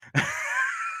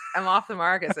I'm off the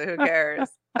market, so who cares?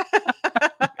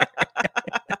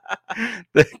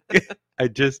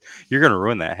 You're gonna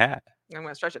ruin that hat. I'm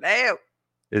gonna stretch it out.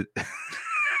 It,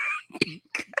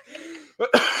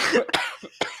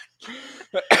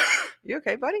 You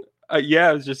okay, buddy? yeah,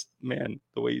 it was just, man,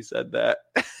 the way you said that.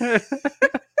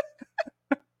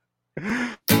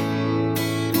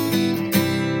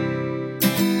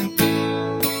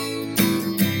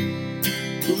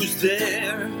 Who's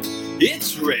there?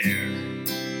 It's rare.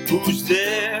 Who's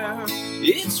there?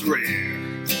 It's rare.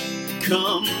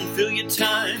 Come fill your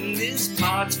time. This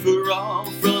pod's for all.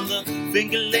 From the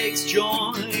Finger Lakes,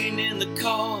 join in the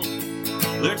call.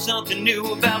 Learn something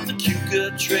new about the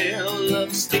Keuka Trail.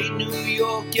 Upstate New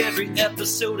York, every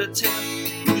episode a tale.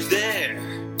 Who's there?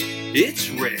 It's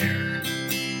rare.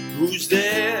 Who's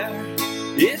there?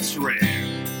 It's rare.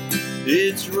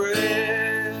 It's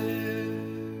rare.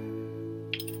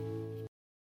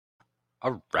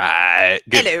 All right.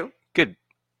 Good. Hello. Good.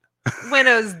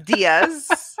 Buenos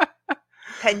dias.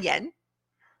 Penyen.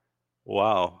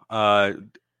 Wow.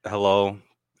 Hello.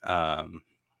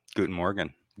 Guten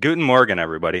Morgen. Guten Morgen,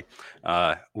 everybody.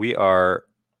 We are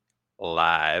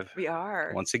live. We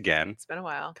are. Once again. It's been a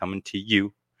while. Coming to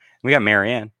you. We got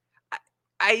Marianne.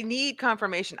 I need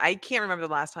confirmation. I can't remember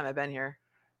the last time I've been here.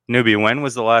 Newbie, when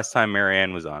was the last time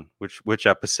Marianne was on? Which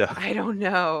episode? I don't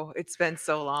know. It's been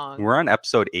so long. We're on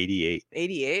episode 88.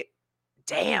 88?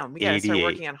 Damn. We got to start 88.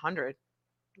 working on 100.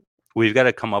 We've got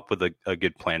to come up with a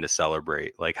good plan to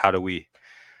celebrate. Like, how do we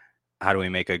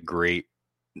make a great...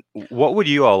 What would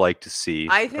you all like to see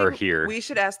I think or hear we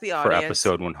should ask the for audience.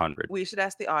 episode 100? We should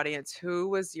ask the audience who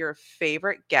was your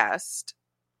favorite guest,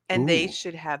 and they Ooh.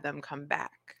 should have them come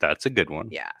back. That's a good one.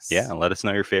 Yes. Yeah, let us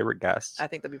know your favorite guests. I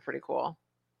think that'd be pretty cool.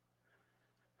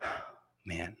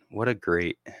 Man, what a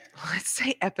great... Let's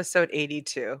say episode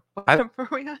 82. What I- number are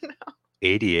we on now?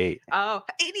 88. Oh,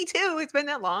 82. It's been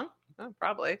that long. Oh,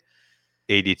 probably.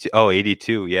 82. Oh,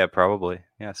 82. Yeah, probably.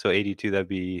 Yeah, so 82, that'd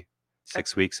be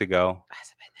 6 weeks ago. Has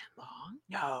it been that long?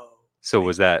 No. So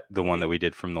was that the one that we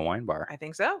did from the wine bar? I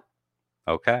think so.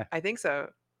 Okay. I think so.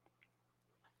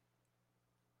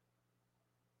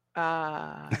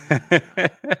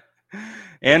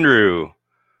 Andrew.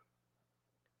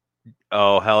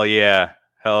 Oh, hell yeah.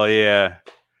 Hell yeah.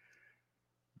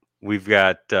 We've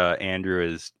got Andrew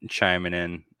is chiming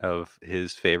in of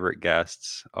his favorite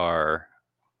guests are,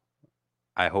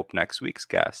 I hope, next week's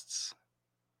guests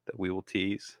that we will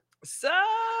tease. So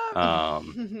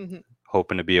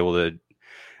Hoping to be able to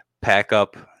pack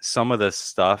up some of this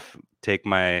stuff, take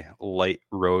my light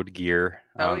road gear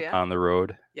on the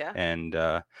road. Yeah. And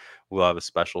we'll have a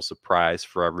special surprise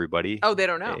for everybody. Oh, they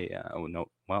don't know. No,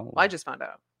 well, I just found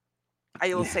out.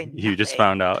 I will say nothing. You just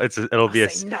found out. It'll be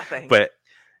nothing.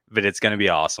 But it's going to be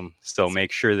awesome. So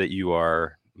make sure you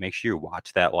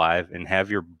watch that live and have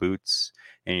your boots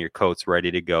and your coats ready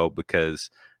to go, because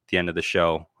at the end of the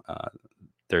show,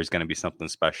 there's going to be something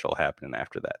special happening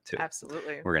after that too.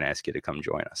 Absolutely. We're going to ask you to come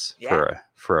join us Yeah.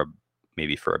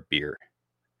 maybe for a beer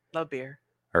Love beer.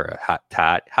 or a hot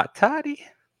toddy.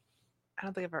 I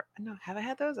don't think I've ever. No, have I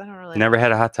had those? I don't really. Never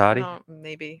had a hot toddy? No,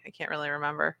 maybe. I can't really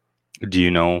remember. Do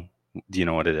you know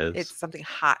what it is? It's something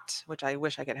hot, which I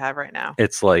wish I could have right now.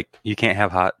 It's like you can't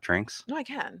have hot drinks. No, I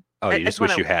can. Oh, you just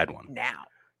wish you had one. Now.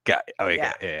 Yeah.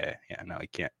 No, I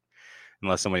can't.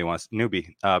 Unless somebody wants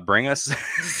newbie, bring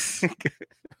us.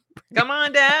 Come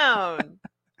on down.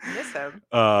 Miss him.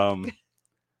 A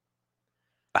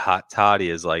hot toddy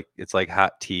is like, it's like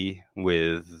hot tea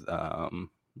with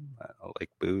like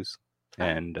booze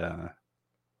and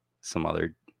some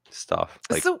other stuff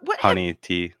like honey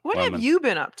tea. What lemon. have you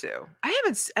been up to? I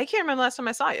can't remember the last time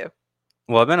I saw you.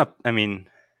 Well, I've been up. I mean,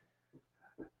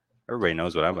 everybody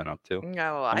knows what I've been up to.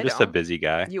 No, well, I'm just a busy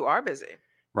guy. You are busy.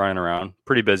 Running around.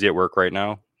 Pretty busy at work right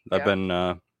now. Yeah. I've been.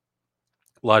 A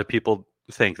lot of people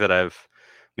think that I've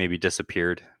maybe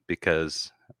disappeared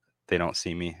because they don't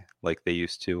see me like they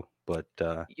used to. But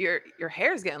your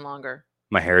hair's getting longer.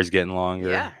 My hair is getting longer.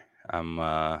 Yeah.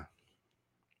 I'm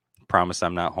promise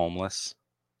I'm not homeless.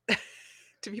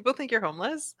 Do people think you're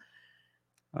homeless?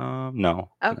 No.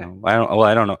 Okay. No.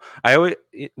 I don't know.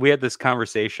 We had this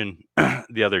conversation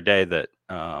the other day that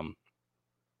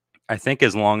I think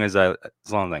as long as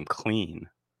I'm clean,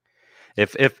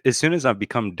 if as soon as I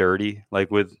become dirty, like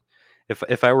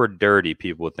if I were dirty,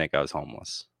 people would think I was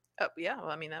homeless. Oh yeah, well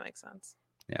I mean that makes sense.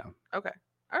 Yeah. Okay.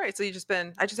 All right. So I just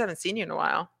haven't seen you in a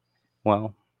while.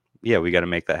 Well, yeah, we got to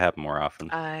make that happen more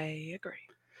often. I agree.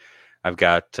 I've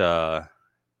got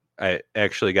I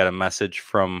actually got a message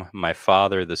from my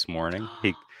father this morning.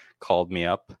 He called me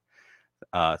up.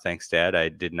 Thanks, Dad. I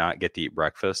did not get to eat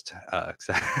breakfast.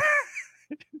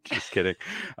 Just kidding.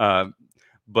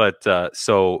 But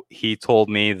so he told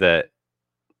me that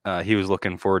he was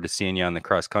looking forward to seeing you on the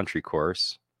cross country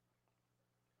course.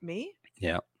 Me?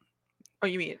 Yeah. Oh,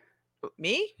 you mean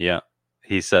me? Yeah.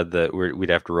 He said that we'd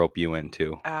have to rope you in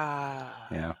too.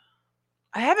 Yeah.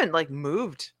 I haven't like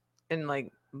moved in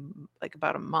like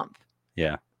about a month.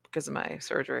 Yeah. Because of my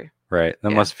surgery. Right. That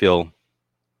must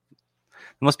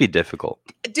be difficult.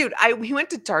 Dude, we went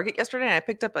to Target yesterday and I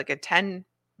picked up like a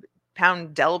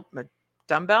 10-pound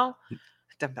dumbbell.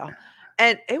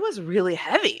 And it was really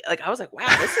heavy. Like I was like, wow,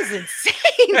 this is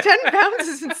insane. 10 pounds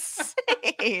is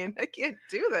insane. I can't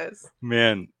do this.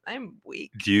 Man, I'm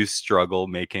weak. do you struggle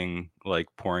making like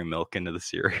pouring milk into the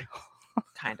cereal?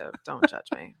 Kind of. Don't judge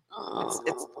me.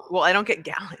 It's well, I don't get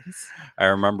gallons. I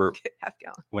remember half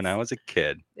gallon. when I was a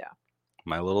kid. Yeah.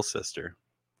 My little sister,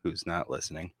 who's not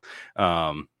listening,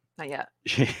 not yet.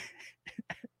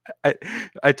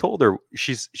 I told her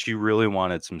she really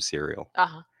wanted some cereal.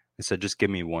 Uh-huh. I said, just give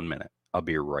me 1 minute. I'll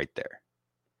be right there.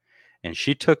 And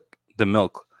she took the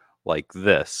milk like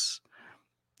this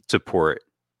to pour it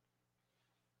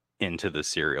into the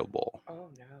cereal bowl. Oh,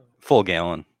 no. Full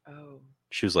gallon. Oh.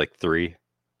 She was like 3.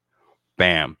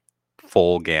 Bam.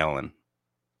 Full gallon.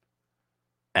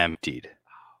 Emptied.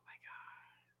 Oh, my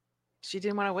God. She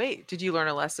didn't want to wait. Did you learn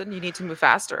a lesson? You need to move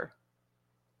faster.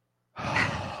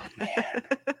 Oh, man.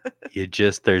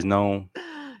 There's no...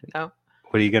 No.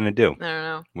 What are you going to do? I don't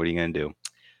know. What are you going to do?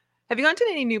 Have you gone to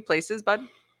any new places, bud?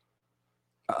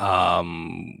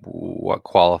 What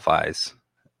qualifies?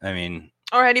 I mean...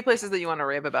 Or any places that you want to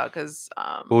rave about? Because...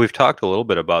 well, we've talked a little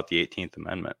bit about the 18th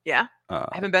Amendment. Yeah? I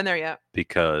haven't been there yet.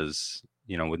 Because,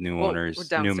 with new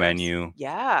owners, new menu.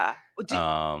 Yeah.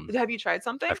 Have you tried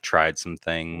something? I've tried some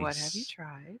things. What have you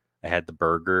tried? I had the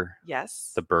burger.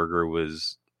 Yes. The burger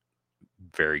was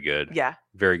very good. Yeah.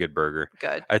 Very good burger.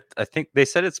 Good. I think they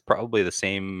said it's probably the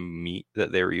same meat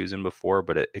that they were using before,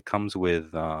 but it comes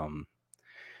with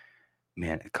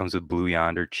it comes with Blue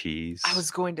Yonder cheese. I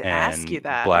was going to ask you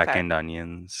that. Blackened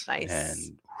onions. Nice.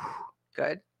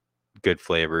 And good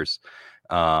flavors.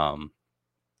 And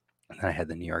then I had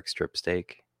the New York strip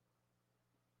steak.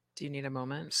 Do you need a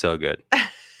moment? So good.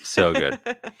 So good.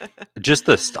 Just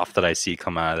the stuff that I see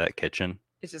come out of that kitchen.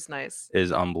 It's just nice.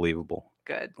 Is unbelievable.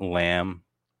 Good. Lamb.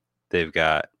 They've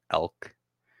got elk.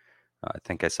 I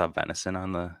think I saw venison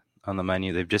on the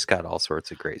menu. They've just got all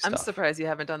sorts of great stuff. I'm surprised you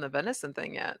haven't done the venison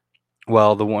thing yet.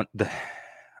 Well,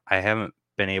 I haven't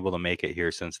been able to make it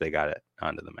here since they got it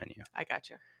onto the menu. I got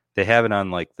you. They have it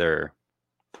on like their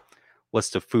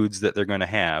list of foods that they're going to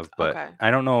have, but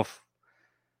I don't know if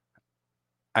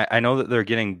I know that they're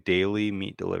getting daily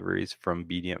meat deliveries from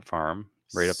Bedient Farm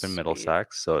right up in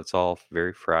Middlesex, so it's all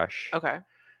very fresh. Okay.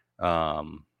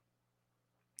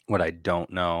 What I don't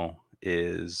know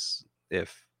is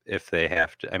if they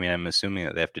have to. I mean, I'm assuming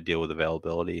that they have to deal with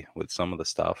availability with some of the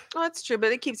stuff. Well, that's true,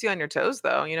 but it keeps you on your toes,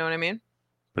 though. You know what I mean?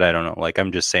 But I don't know. Like,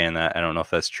 I'm just saying that. I don't know if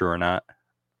that's true or not,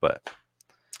 but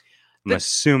I'm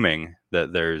assuming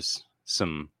that there's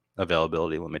some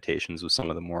availability limitations with some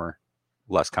of the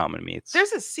less common meats.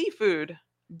 There's a seafood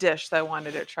dish that I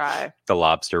wanted to try. The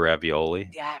lobster ravioli.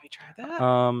 Yeah, have you tried that?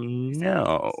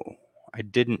 No, I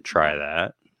didn't try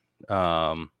that.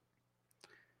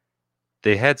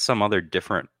 They had some other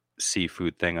different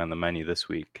seafood thing on the menu this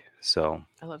week, so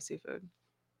I love seafood.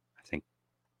 I think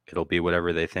it'll be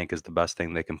whatever they think is the best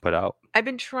thing they can put out. I've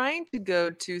been trying to go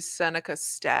to Seneca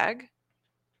Stag.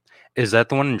 Is that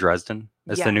the one in Dresden?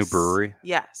 That's the new brewery?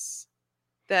 Yes.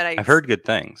 I've heard good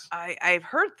things. I've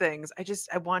heard things.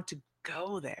 I want to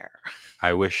go there.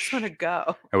 I wish. I want to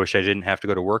go. I wish I didn't have to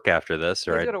go to work after this,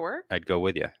 or I'd go to work. I'd go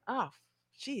with you. Oh,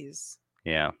 jeez.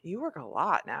 Yeah. You work a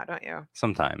lot now, don't you?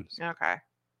 Sometimes. Okay.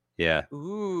 Yeah.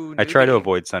 Ooh. I try to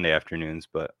avoid Sunday afternoons,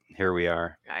 but here we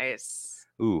are. Nice.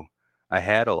 Ooh, I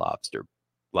had a lobster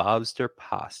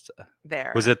pasta.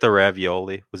 There. Was it the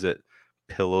ravioli? Was it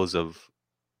pillows of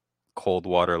cold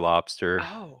water lobster?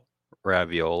 Oh.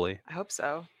 Ravioli. I hope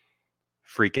so.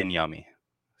 Freaking yummy,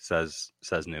 says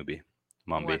newbie.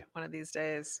 Mumby. One of these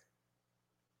days.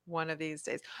 One of these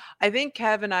days. I think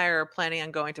Kev and I are planning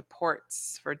on going to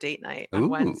Ports for date night on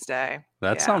Wednesday.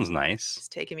 That sounds nice. He's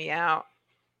taking me out.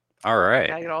 All right.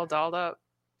 Gotta get all dolled up.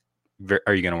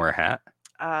 Are you going to wear a hat?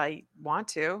 I want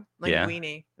to.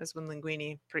 Linguini. Yeah. This one,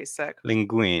 linguini. Pretty sick.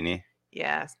 Linguini.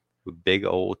 Yeah. With big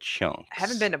old chunks. I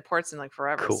haven't been to Ports in like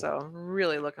forever, cool. So I'm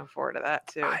really looking forward to that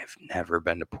too. I've never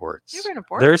been to Ports. You've been to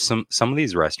Ports? There's some of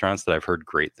these restaurants that I've heard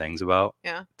great things about.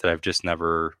 Yeah. That I've just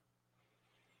never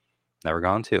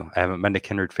gone to. I haven't been to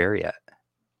Kindred Fair yet.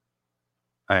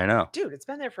 I know. Dude, it's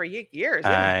been there for years. You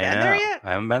haven't been there yet?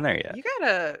 I haven't been there yet. You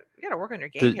gotta work on your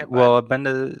game here, bud. Well, I've been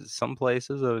to some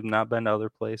places. I've not been to other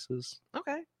places.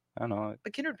 Okay. I don't know.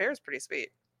 The Kindred Fair is pretty sweet.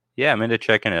 Yeah, I'm into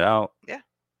checking it out.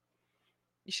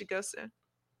 You should go soon.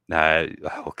 I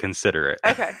will consider it.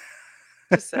 Okay.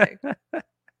 Just saying.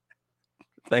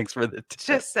 Thanks for the tip.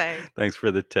 Just saying. Thanks for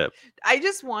the tip. I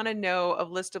just want to know a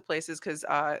list of places because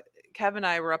Kev and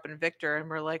I were up in Victor and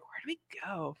we're like, where do we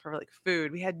go for like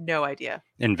food? We had no idea.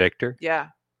 In Victor? Yeah.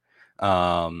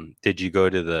 Did you go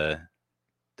to the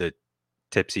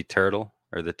Tipsy Turtle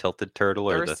or the Tilted Turtle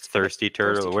or the Thirsty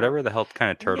Turtle or whatever the hell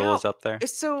kind of turtle is up there?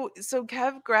 So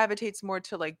Kev gravitates more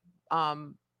to like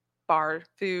bar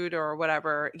food or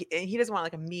whatever. He doesn't want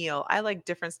like a meal. I like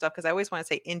different stuff because I always want to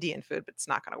say Indian food, but it's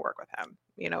not going to work with him.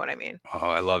 You know what I mean? Oh,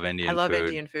 I love Indian food. I love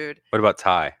Indian food. What about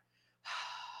Thai?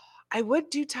 I would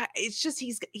do Thai. It's just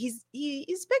he's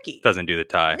picky. Doesn't do the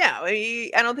Thai. No, I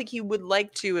don't think he would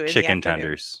like to. In Chicken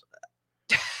tenders.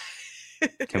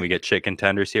 Can we get chicken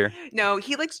tenders here? No,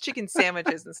 he likes chicken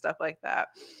sandwiches and stuff like that.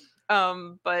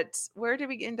 But where did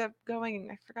we end up going?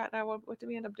 I forgot now. What did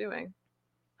we end up doing?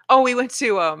 Oh, we went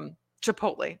to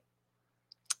Chipotle.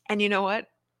 And you know what?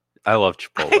 I love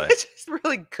Chipotle. It's just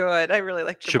really good. I really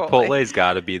like Chipotle. Chipotle's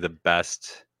got to be the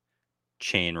best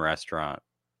chain restaurant.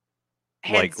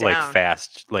 Hands like down.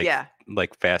 fast, Yeah.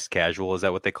 like fast casual. Is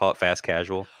that what they call it? Fast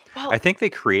casual? Well, I think they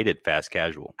created fast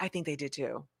casual. I think they did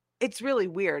too. It's really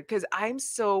weird because I'm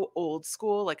so old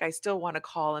school. Like I still want to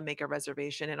call and make a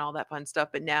reservation and all that fun stuff.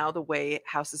 But now the way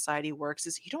how society works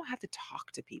is you don't have to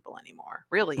talk to people anymore.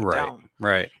 Really, you don't.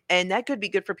 Right. And that could be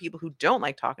good for people who don't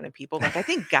like talking to people. Like I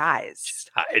think guys, Just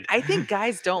hide. I think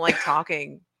guys don't like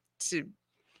talking to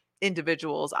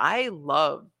individuals. I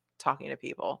love talking to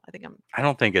people. I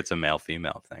don't think it's a male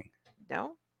female thing.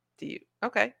 No? Do you?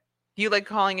 Okay. Do you like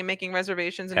calling and making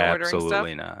reservations and ordering stuff?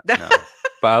 Absolutely not. No.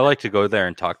 But I like to go there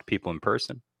and talk to people in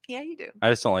person. Yeah, you do. I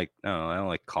just don't like. No, I don't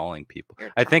like calling people.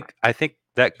 You're I think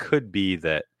that could be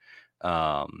that.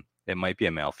 It might be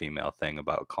a male female thing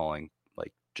about calling,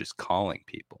 like just calling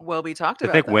people. Well, we talked I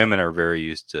about think that. women are very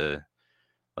used to,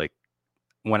 like,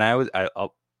 when I was. I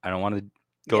don't want to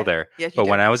go there. Yes, but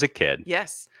when I was a kid,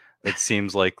 yes, it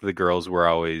seems like the girls were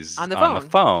always On the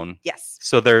phone. yes,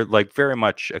 So they're like very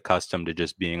much accustomed to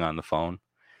just being on the phone,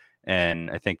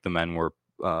 and I think the men were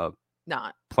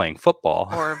not playing football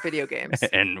or video games.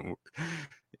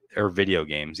 or video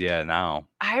games. Yeah, now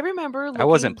I remember. I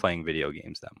wasn't playing video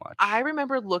games that much. I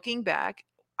remember looking back.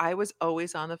 I was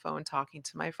always on the phone talking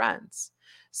to my friends.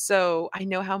 So I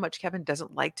know how much Kevin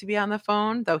doesn't like to be on the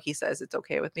phone, though he says it's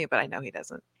okay with me, but I know he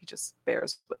doesn't. He just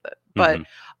bears with it. But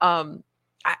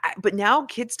but now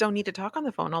kids don't need to talk on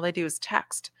the phone. All they do is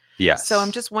text. Yes. So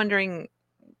I'm just wondering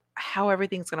how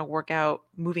everything's going to work out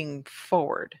moving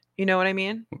forward. You know what I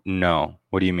mean? No.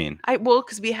 What do you mean?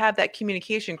 Because we have that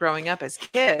communication growing up as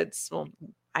kids. Well,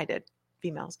 I did.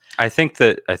 Females. I think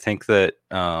that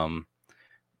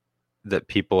that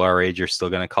people our age are still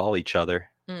going to call each other.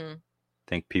 I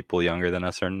think people younger than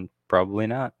us are probably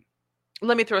not.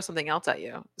 Let me throw something else at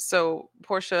you. So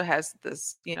Portia has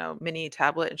this, mini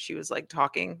tablet and she was like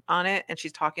talking on it and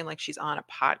she's talking like she's on a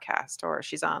podcast or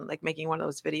she's on like making one of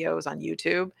those videos on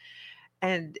YouTube.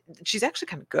 And she's actually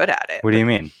kind of good at it. What do you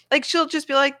mean? Like she'll just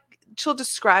be like, she'll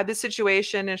describe the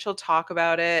situation and she'll talk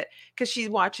about it because she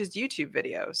watches YouTube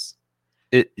videos.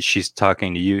 She's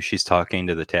talking to you. She's talking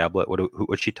to the tablet.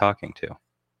 What's she talking to?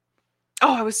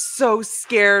 Oh, I was so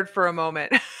scared for a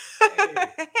moment.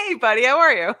 Hey, buddy, how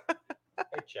are you?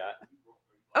 Hey, chat.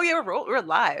 Oh yeah, we're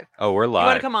live. Oh, we're live. You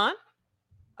want to come on?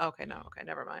 Okay, no. Okay,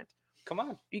 never mind. Come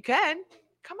on. You can.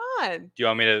 Come on. Do you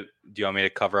want me to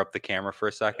cover up the camera for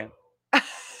a second?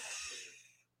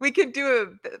 We could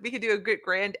do a good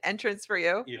grand entrance for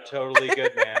you. You're totally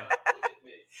good, man.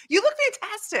 You look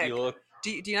fantastic. You look.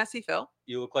 Do you not see Phil?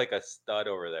 You look like a stud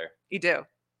over there. You do.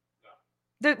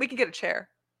 We can get a chair.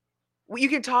 You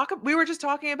can talk. We were just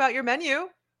talking about your menu. Okay.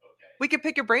 We could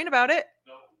pick your brain about it.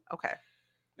 No. Okay.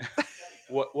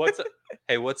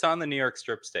 What's on the New York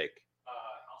strip steak?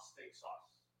 House steak sauce.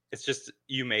 It's just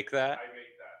you make that? I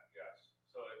make that, yes.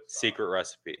 So it's secret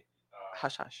recipe.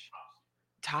 Hush hush.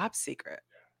 Top secret.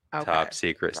 Okay. Top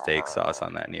secret steak sauce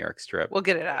on that New York strip. We'll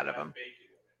get it out of them.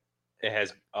 It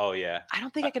has. Oh yeah. I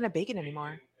don't think I can have bacon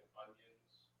anymore.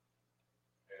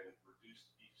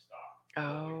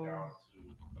 Oh.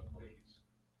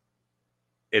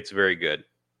 It's very good.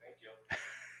 Thank you.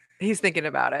 He's thinking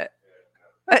about it.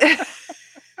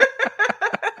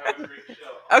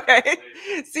 Okay.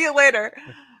 See you later.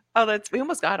 Oh, we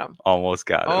almost got him. Almost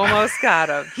got him. Almost got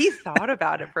him. He thought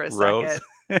about it for a Rose.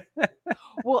 second.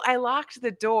 Well, I locked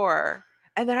the door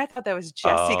And then I thought that was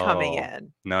Jesse coming Oh.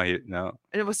 in. No, And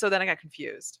it was so then I got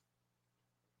confused.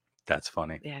 that's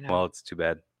funny. Yeah, no. Well, it's too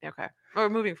bad. Okay. Or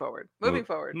moving forward. Moving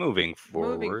forward. Moving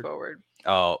forward. Moving forward.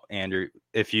 Oh, Andrew,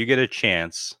 if you get a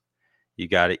chance, you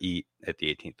got to eat at the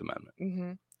 18th Amendment.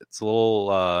 Mm-hmm. It's a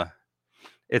little,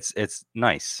 it's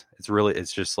nice.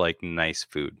 It's just like nice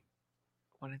food.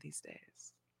 One of these days.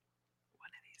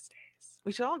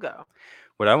 We should all go.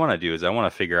 What I want to do is I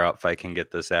want to figure out if I can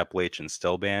get this Appalachian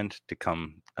Still Band to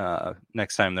come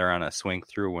next time they're on a swing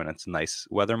through when it's nice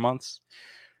weather months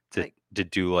to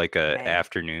do like a May.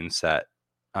 afternoon set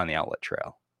on the outlet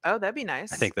trail. Oh, that'd be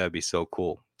nice. I think that'd be so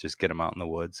cool. Just get them out in the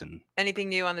woods and Anything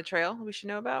new on the trail we should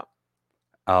know about?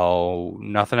 oh,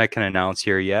 nothing I can announce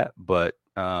here yet, but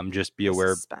just be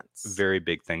aware. Suspense. Very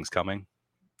big things coming.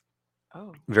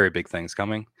 Oh, Very big things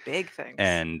coming. big things.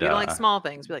 And we don't like small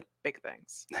things. We like big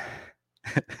things.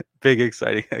 big,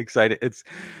 exciting. It's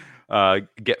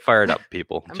get fired up,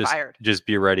 people. I'm fired. Just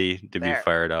be ready to be There.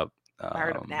 fired up.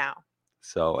 Fired up now.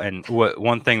 So, and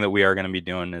one thing that we are going to be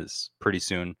doing is pretty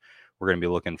soon we're going to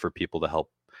be looking for people to help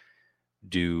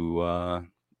do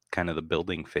kind of the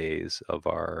building phase of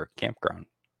our campground.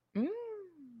 Mm.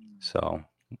 So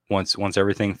once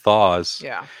everything thaws,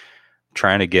 Yeah.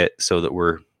 trying to get so that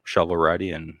we're shovel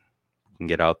ready and can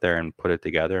get out there and put it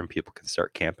together and people can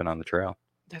start camping on the trail.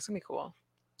 That's gonna be cool.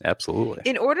 Absolutely.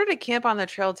 In order to camp on the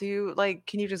trail,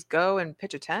 can you just go and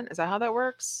pitch a tent? Is that how that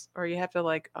works? Or you have to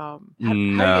like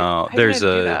No, there's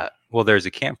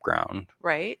a campground.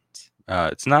 Right.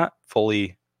 It's not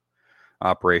fully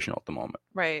operational at the moment.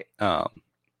 Right.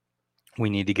 We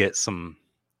need to get some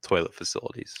toilet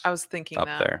facilities I was thinking up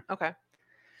that. there. Okay.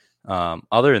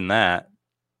 Other than that,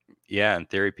 yeah, in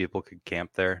theory, people could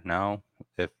camp there now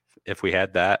if we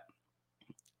had that.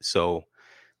 So,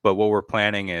 but what we're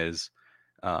planning is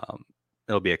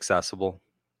it'll be accessible,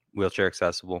 wheelchair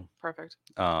accessible. Perfect.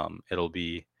 It'll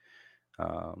be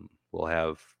we'll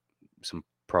have some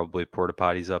probably porta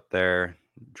potties up there,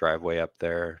 driveway up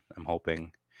there. I'm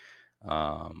hoping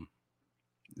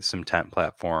some tent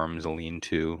platforms, a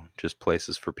lean-to, just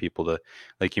places for people to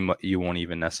like. You won't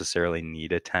even necessarily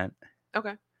need a tent.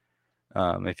 Okay.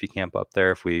 If you camp up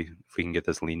there, if we can get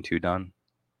this lean-to done,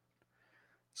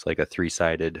 it's like a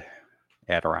 3-sided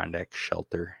Adirondack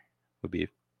shelter. Would be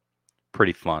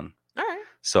pretty fun. All right.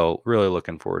 So really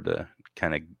looking forward to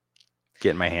kind of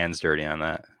getting my hands dirty on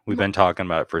that. We've been talking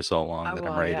about it for so long that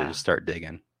I'm ready to just start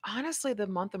digging. Honestly, the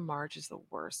month of March is the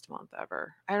worst month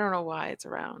ever. I don't know why it's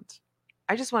around.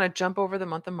 I just want to jump over the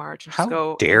month of March and just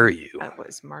go. How dare you? What,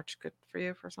 is March good for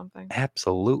you for something?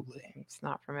 Absolutely. It's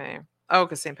not for me. Oh,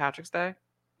 because St. Patrick's Day?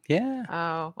 Yeah.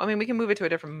 Oh, I mean, we can move it to a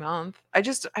different month.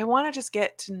 I want to just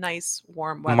get to nice,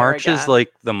 warm weather March again. is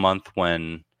like the month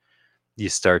when you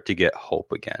start to get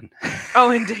hope again. Oh,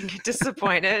 and get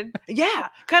disappointed. Yeah,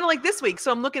 kind of like this week.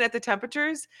 So I'm looking at the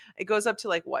temperatures. It goes up to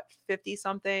like what, 50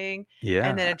 something, Yeah.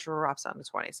 and then it drops down to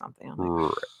 20 something. I'm like,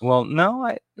 Right. Well,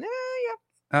 no,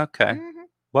 yeah. okay. Mhm.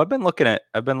 Well, I've been looking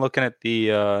at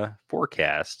the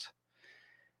forecast,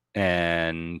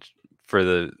 and for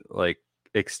the like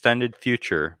extended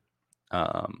future,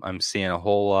 I'm seeing a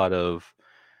whole lot of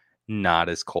not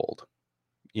as cold.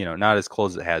 Not as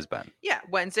cold as it has been. Yeah,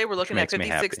 Wednesday we're looking at makes me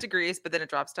 56 happy. degrees, but then it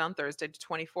drops down Thursday to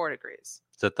 24 degrees.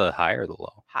 Is that the high or the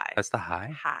low? High. That's the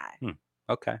high. High.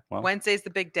 Okay. Well, Wednesday's the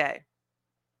big day.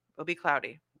 It'll be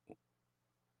cloudy.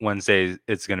 Wednesday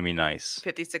it's going to be nice.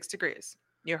 56 degrees.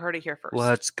 You heard it here first.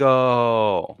 Let's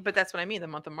go. But that's what I mean. The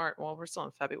month of March. Well, we're still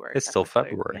in February. It's still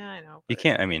technically. February. Yeah, I know. You but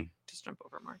can't. I mean, just jump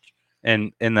over March.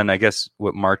 and then I guess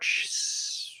what March.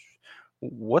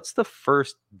 What's the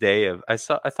first day of? I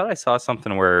thought I saw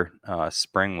something where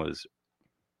spring was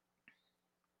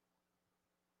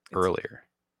earlier.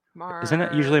 March. Isn't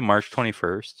it usually March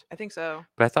 21st? I think so.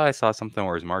 But I thought I saw something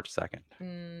where it was March 2nd.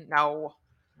 No.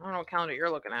 I don't know what calendar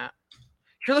you're looking at.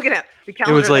 You're looking at the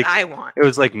calendar like- that I want. It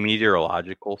was like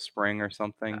meteorological spring or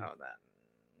something. Oh, then.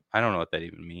 I don't know what that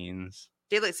even means.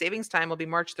 Daylight savings time will be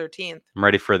March 13th. I'm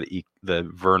ready for the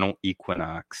vernal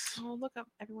equinox. Oh, look up.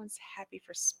 Everyone's happy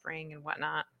for spring and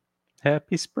whatnot.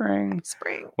 Happy spring.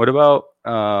 Spring. What about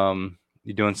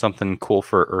you doing something cool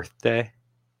for Earth Day?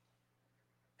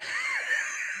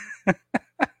 Do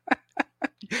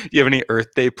you have any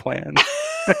Earth Day plans?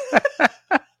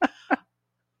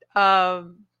 A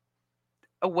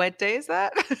wet day is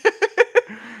that?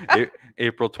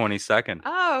 April 22nd.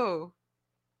 Oh.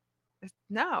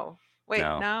 No. Wait,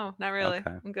 no, not really.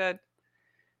 Okay. I'm good.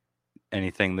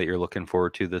 Anything that you're looking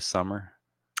forward to this summer?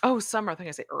 Oh, summer. I think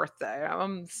I say Earth Day.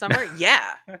 Summer?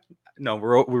 Yeah. No,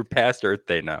 we're past Earth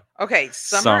Day now. Okay,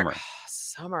 summer. Summer.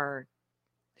 Summer.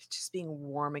 It's just being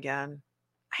warm again.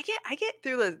 I get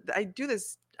through I do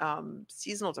this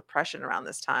seasonal depression around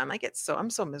this time. I'm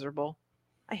so miserable.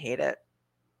 I hate it.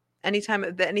 Anytime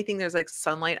anything there's like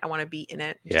sunlight, I want to be in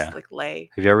it and Yeah. just like lay.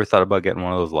 Have you ever thought about getting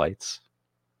one of those lights?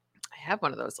 I have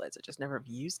one of those lights. I just never have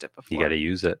used it before. You got to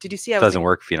use it. Did you see It doesn't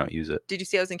work if you don't use it. Did you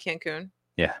see I was in Cancun?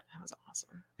 Yeah. That was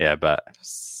awesome. Yeah, but It was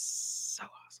so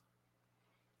awesome.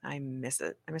 I miss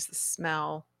it. I miss the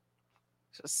smell.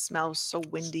 It smells so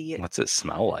windy. what's it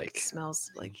smell It like?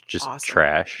 smells like Just awesome.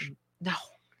 trash. No.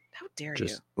 How dare you?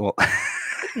 Just well, What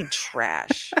do you mean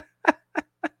trash?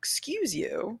 Excuse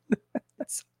you.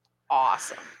 It's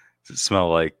awesome. does it smell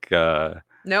like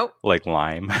Nope.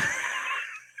 lime?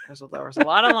 There was a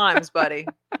lot of limes, buddy.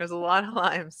 There's a lot of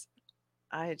limes.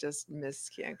 I just miss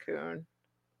Cancun.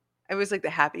 It was like the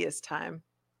happiest time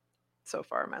so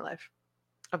far in my life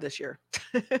of this year.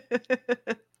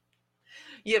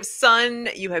 You have sun,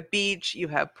 you have beach, you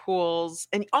have pools,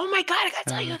 and oh my God, I gotta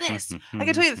tell you this. I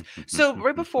gotta tell you this. So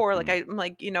right before, like I'm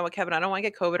like, you know what, Kevin, I don't want to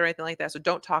get COVID or anything like that. So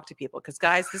don't talk to people because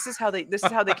guys, this is how they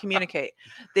communicate.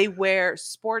 They wear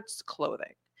sports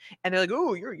clothing. And they're like,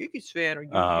 oh, you're a Yankees fan, or you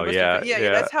must have yeah,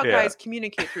 that's how yeah. guys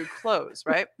communicate through clothes,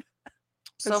 right?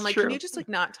 So That's I'm like, true. can you just like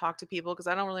not talk to people? Because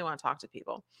I don't really want to talk to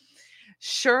people.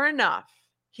 Sure enough,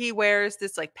 he wears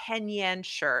this like Pen Yen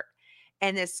shirt.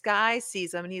 And this guy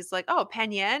sees him and he's like, oh,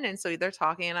 Pen Yen. And so they're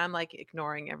talking and I'm like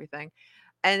ignoring everything.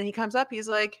 And he comes up, he's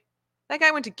like, that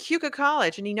guy went to Keuka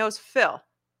College and he knows Phil.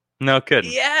 No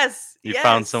kidding. Yes. You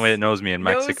found somebody that knows me in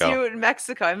Mexico. Knows you in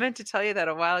Mexico. I meant to tell you that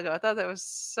a while ago. I thought that was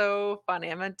so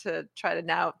funny. I meant to try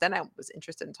to then I was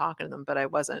interested in talking to them, but I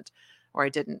wasn't, or I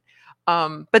didn't.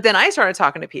 But then I started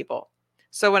talking to people.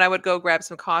 So when I would go grab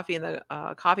some coffee in the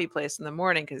coffee place in the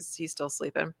morning, because he's still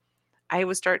sleeping, I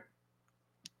would start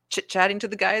chit-chatting to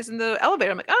the guys in the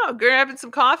elevator. I'm like, oh, grabbing some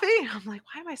coffee. I'm like,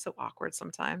 why am I so awkward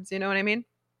sometimes? You know what I mean?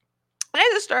 And I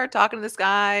just started talking to this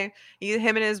guy,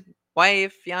 him and his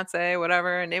wife, fiance,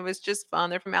 whatever. And it was just fun.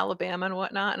 They're from Alabama and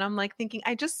whatnot. And I'm like thinking,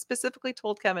 I just specifically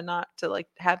told Kevin not to like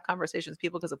have conversations with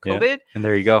people because of COVID. Yeah. And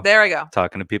there you go. There I go.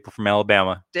 Talking to people from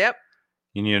Alabama. Yep.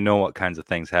 You need to know what kinds of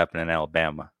things happen in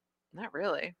Alabama. Not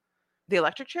really. The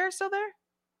electric chair is still there?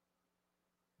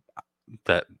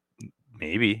 That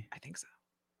maybe. I think so.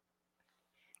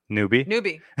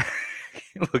 Newbie.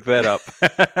 Look that up.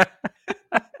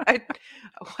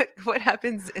 What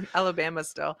happens in Alabama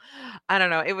still? I don't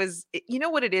know. You know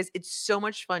what it is? It's so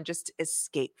much fun just to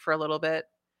escape for a little bit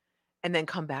and then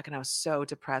come back. And I was so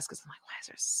depressed because I'm like, why is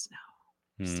there snow?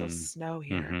 There's still snow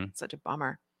here. Mhm. It's such a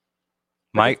bummer.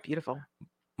 But Mike, it's beautiful.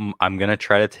 I'm gonna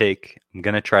try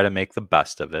to make the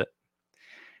best of it.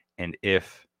 And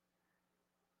if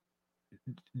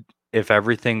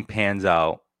everything pans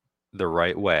out the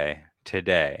right way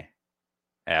today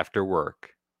after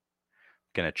work, I'm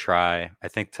gonna try. I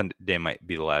think today might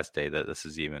be the last day that this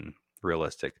is even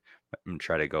realistic. I'm gonna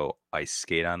try to go ice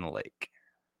skate on the lake.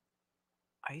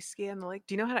 Ice skate on the lake?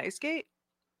 Do you know how to ice skate?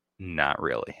 Not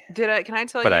really. Can I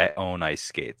tell But you? I own ice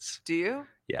skates. Do you?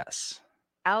 Yes.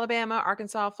 Alabama,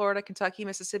 Arkansas, Florida, Kentucky,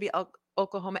 Mississippi,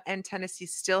 Oklahoma, and Tennessee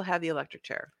still have the electric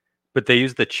chair. But they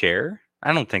use the chair?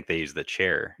 I don't think they use the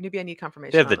chair. Maybe I need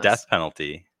confirmation. They have on the this. death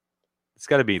penalty. It's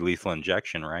got to be lethal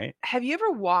injection, right? Have you ever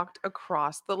walked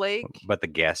across the lake? But the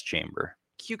gas chamber.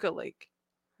 Keuka Lake.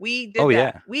 We did that.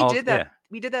 Yeah. We did that. Yeah.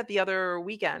 We did that the other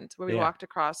weekend where we Yeah. walked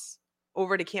across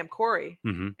over to Camp Corey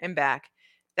Mm-hmm. and back.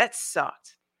 That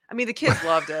sucked. I mean, the kids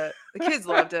loved it. The kids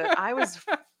loved it. I was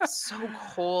so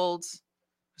cold,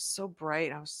 so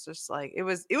bright. I was just like, it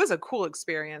was a cool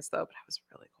experience though, but I was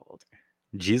really cold.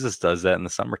 Jesus does that in the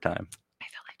summertime. I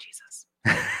felt like Jesus.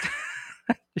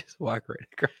 Just walk right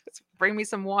across Bring me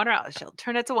some water. She'll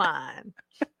turn it to wine.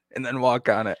 and then walk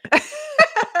on it.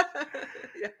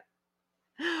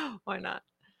 Yeah. Why not?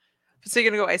 So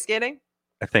you're gonna go ice skating?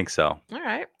 I think so. All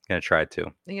right. Gonna try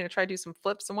to. You're gonna try to do some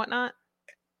flips and whatnot?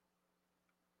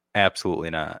 Absolutely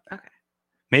not. Okay.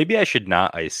 Maybe I should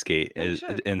not ice skate Yeah, you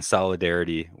should. in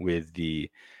solidarity with the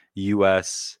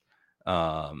U.S.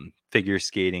 Figure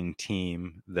skating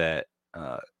team that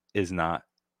is not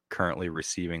currently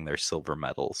receiving their silver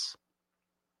medals.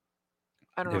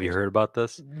 I don't know. Have you heard about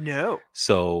this? No.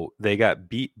 So they got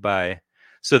beat by.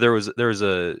 So there was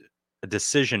a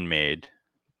decision made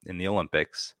in the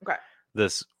Olympics. Okay.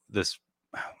 This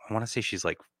I want to say she's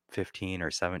like 15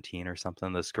 or 17 or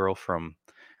something. This girl from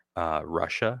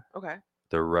Russia, Okay.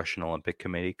 the Russian Olympic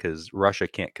Committee, because Russia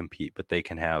can't compete, but they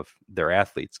can have their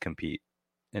athletes compete,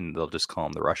 and they'll just call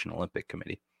them the Russian Olympic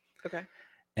Committee. Okay.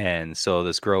 And so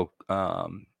this girl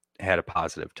had a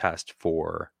positive test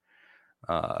for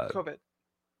COVID.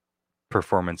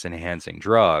 performance enhancing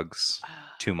drugs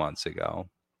Ah. 2 months ago.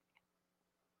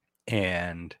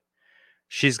 And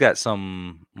she's got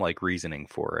some like reasoning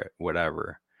for it,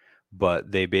 whatever.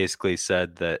 But they basically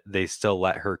said that they still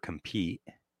let her compete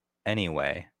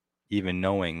anyway, even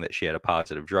knowing that she had a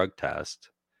positive drug test.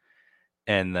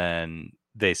 And then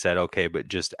they said, okay, but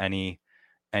just any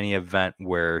event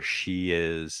where she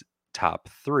is top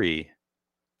 3,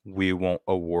 we won't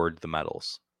award the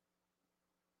medals.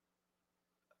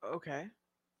 Okay.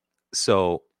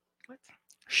 So What?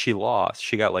 she lost.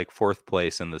 She got like 4th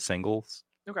place in the singles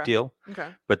Okay. deal. Okay.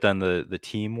 But then the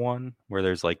team one, where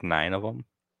there's like 9 of them,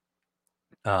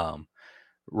 the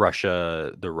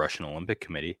Russian Olympic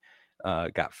Committee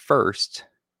got 1st,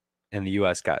 and the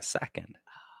U.S. got 2nd.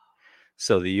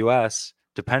 So the U.S.,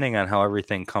 depending on how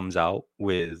everything comes out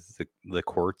with the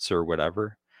courts or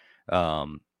whatever,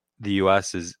 the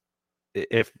U.S. is,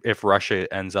 if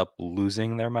Russia ends up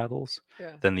losing their medals,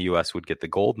 Yeah. then the U.S. would get the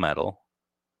gold medal.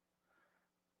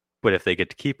 But if they get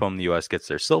to keep them, the U.S. gets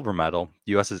their silver medal.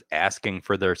 The U.S. is asking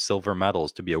for their silver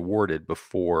medals to be awarded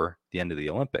before the end of the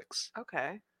Olympics.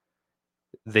 Okay.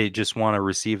 They just want to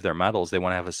receive their medals. They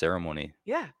want to have a ceremony,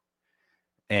 Yeah.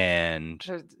 and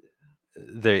There's-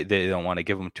 they don't want to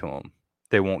give them to them.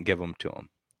 They won't give them to them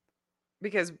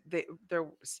because they're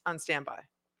on standby.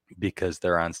 because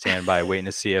they're on standby waiting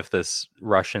to see if this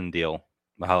Russian deal,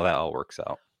 how that all works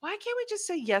out. Why can't we just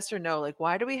say yes or no? Like,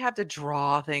 why do we have to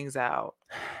draw things out?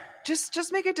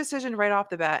 Just make a decision right off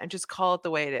the bat and just call it the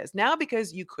way it is. Now,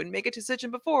 because you couldn't make a decision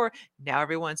before, now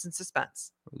everyone's in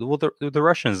suspense. Well, the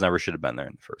Russians never should have been there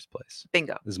in the first place.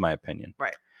 Bingo. Is my opinion.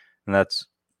 Right. And that's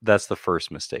the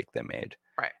first mistake they made.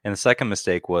 Right. And the second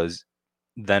mistake was,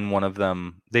 then one of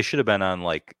them, they should have been on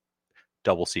like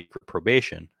double secret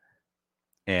probation.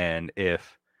 And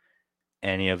if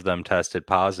any of them tested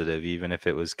positive, even if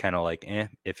it was kind of like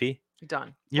iffy,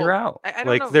 Done. you're Well, out. I don't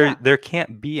Like know. there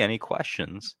can't be any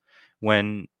questions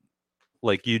when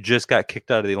like you just got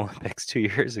kicked out of the Olympics 2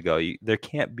 years ago. There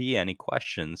can't be any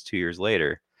questions 2 years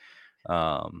later.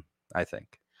 I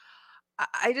think.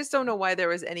 I just don't know why there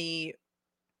was any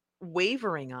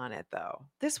wavering on it, though.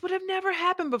 This would have never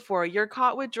happened before. You're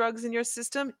caught with drugs in your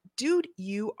system. Dude,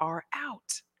 you are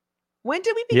out. When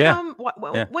did we Yeah. become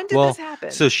Yeah. when did Well, this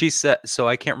happen? So she said, so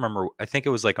I can't remember. I think it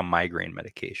was like a migraine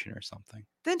medication or something.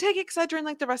 Then take Excedrin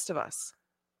like the rest of us.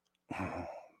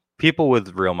 People with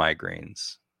real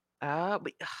migraines, But,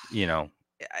 you know,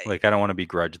 I- like I don't want to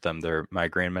begrudge them their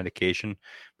migraine medication,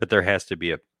 but there has to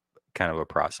be a kind of a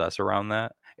process around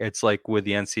that. It's like with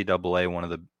the NCAA, one of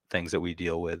the things that we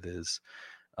deal with is,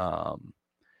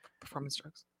 performance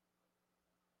drugs.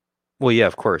 well, yeah,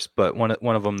 of course, but one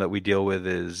of them that we deal with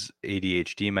is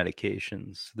ADHD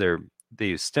medications. They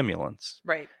use stimulants,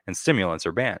 Right. and stimulants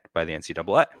are banned by the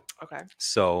NCAA. Okay.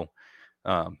 So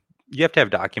you have to have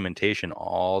documentation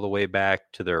all the way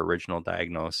back to their original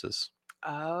diagnosis,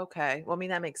 Okay. Well, I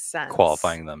mean, that makes sense.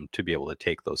 qualifying them to be able to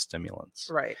take those stimulants.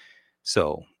 Right.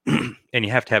 So, and you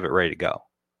have to have it ready to go.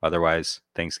 Otherwise,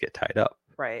 things get tied up.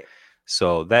 Right.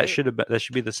 So that Right.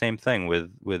 should be the same thing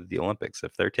with the Olympics.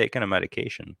 If they're taking a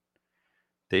medication,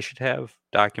 they should have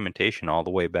documentation all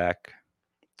the way back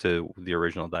to the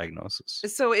original diagnosis.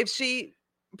 So if she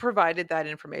provided that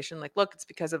information, like, look, it's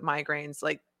because of migraines,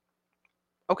 like,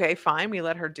 okay, fine, we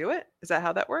let her do it. Is that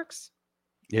how that works?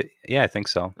 Yeah, I think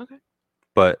so. Okay.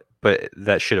 But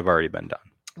that should have already been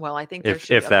done. Well, I think there If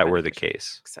should be other that were the medication,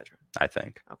 case, etc. I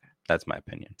think. Okay. That's my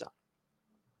opinion. Done.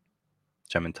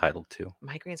 Which I'm entitled to.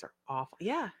 Migraines are awful.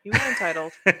 Yeah, you are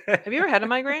entitled. Have you ever had a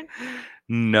migraine?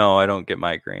 No, I don't get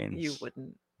migraines. You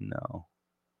wouldn't. No.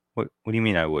 What do you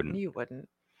mean I wouldn't? You wouldn't.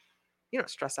 You don't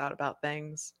stress out about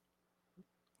things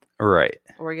Right.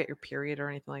 or get your period or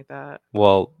anything like that.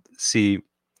 Well, see,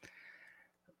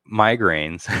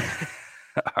 migraines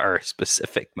are a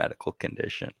specific medical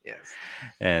condition. Yes,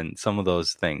 And some of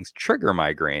those things trigger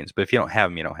migraines, but if you don't have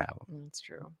them, you don't have them, that's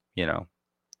true. you know?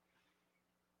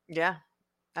 Yeah,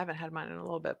 I haven't had mine in a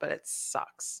little bit, but it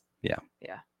sucks. Yeah.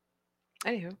 Yeah.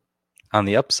 Anywho, On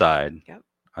the upside, Yep.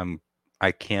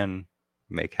 I can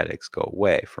make headaches go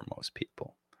away for most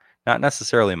people. Not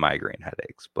necessarily migraine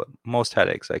headaches, but most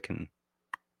headaches I can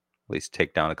at least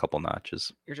take down a couple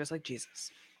notches. you're just like Jesus.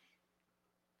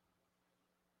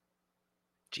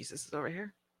 Jesus is over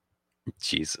here.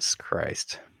 Jesus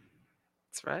Christ.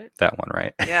 That's right. That one,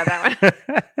 right? Yeah,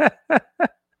 that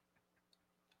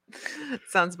one.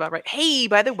 Sounds about right. Hey,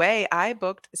 by the way, I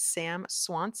booked Sam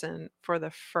Swanson for the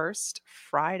first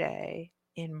Friday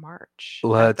in March.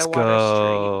 Let's at the Water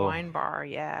Street go. Wine Bar.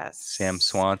 Yes. Sam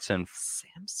Swanson.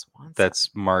 Sam Swanson. That's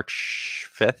March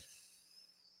 5th.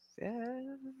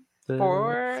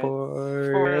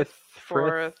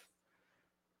 Fourth.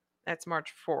 That's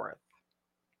March 4th.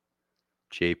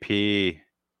 JP.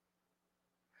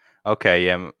 Okay,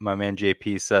 yeah, my man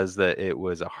JP says that it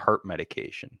was a heart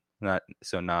medication, not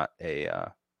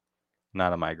a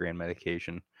migraine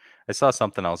medication. I saw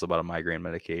something else about a migraine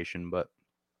medication, but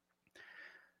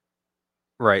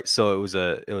right, so it was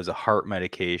a heart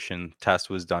medication.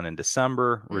 Test was done in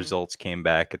December. Results came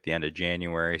back at the end of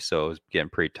January, so it was getting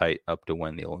pretty tight up to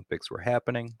when the Olympics were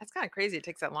happening. That's kind of crazy. It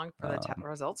takes that long for the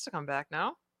results to come back.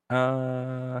 No.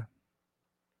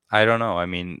 I don't know. I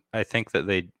mean, I think that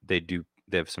they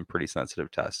have some pretty sensitive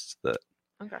tests that.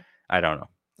 Okay. I don't know.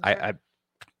 Okay. I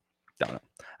don't know.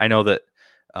 I know that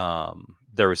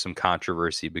there was some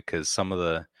controversy because some of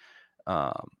the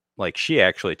like she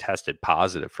actually tested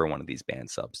positive for one of these banned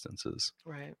substances.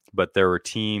 Right. But there were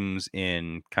teams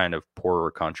in kind of poorer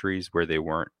countries where they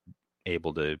weren't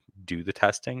able to do the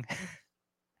testing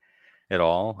at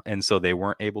all, and so they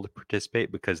weren't able to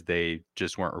participate because they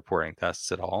just weren't reporting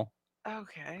tests at all.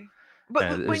 Okay. But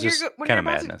And it when was you're just when kind you're of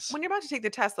about madness. to, when you're about to take the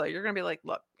test, though, you're gonna be like,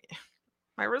 look,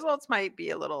 my results might be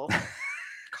a little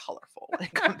colorful when they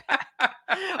come back.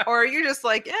 Or you're just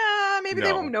like, yeah, maybe they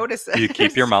No. won't notice it. You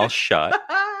keep your mouth shut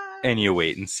and you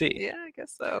wait and see. Yeah, I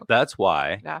guess so. That's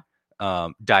why Yeah.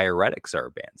 Diuretics are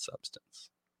a banned substance,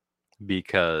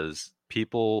 because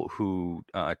people who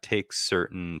take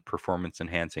certain performance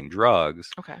enhancing drugs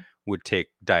Okay. would take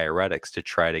diuretics to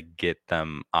try to get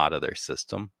them out of their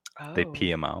system. Oh. They pee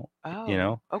them out, Oh. you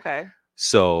know? Okay.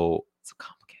 So So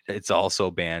complicated. it's also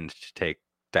banned to take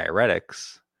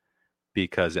diuretics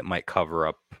because it might cover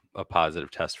up a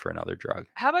positive test for another drug.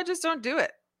 How about just don't do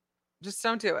it? Just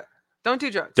don't do it. Don't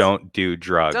do drugs. Don't do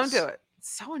drugs. Don't do it.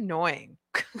 It's so annoying.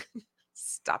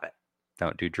 Stop it.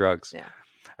 Don't do drugs. Yeah.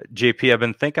 JP, I've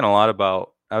been thinking a lot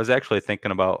about, I was actually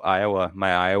thinking about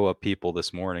my Iowa people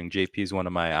this morning. JP's one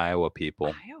of my Iowa people.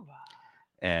 Iowa.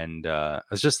 And I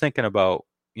was just thinking about,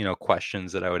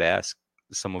 questions that I would ask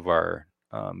some of our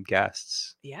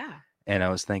guests. Yeah. And I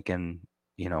was thinking,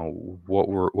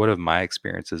 what have my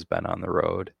experiences been on the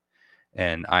road?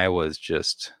 And Iowa is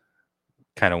just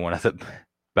kind of one of the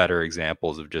better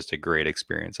examples of just a great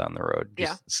experience on the road.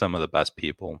 Just some of the best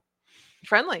people.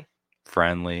 Friendly.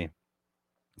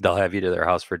 They'll have you to their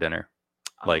house for dinner.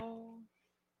 Like,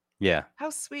 yeah. How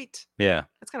sweet. Yeah.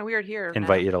 That's kind of weird here.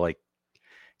 Invite you to like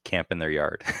camp in their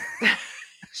yard.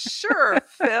 Sure,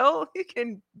 Phil. You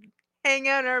can hang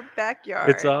out in our backyard.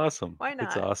 It's awesome. Why not?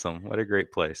 It's awesome. What a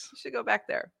great place. You should go back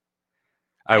there.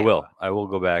 I will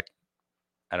go back.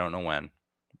 I don't know when.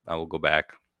 I will go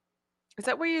back. Is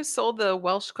that where you sold the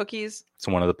Welsh cookies? It's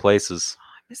one of the places. Oh,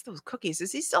 I miss those cookies.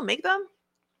 Does he still make them?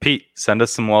 Pete, send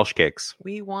us some Welsh cakes.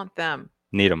 We want them.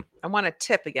 Need them. I want a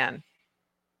tip again.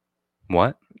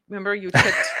 What? Remember you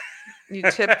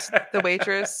tipped the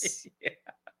waitress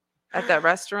at that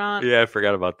restaurant? Yeah, I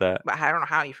forgot about that. But I don't know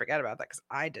how you forgot about that because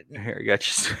I didn't. Here, I got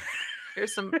you.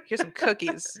 Here's some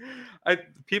cookies.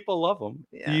 People love them.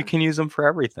 Yeah. You can use them for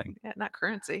everything. Yeah, not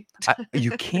currency.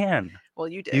 You can. Well,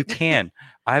 you did. You can.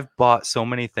 I've bought so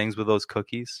many things with those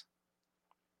cookies.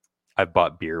 I've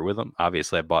bought beer with them.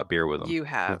 Obviously, I bought beer with them. You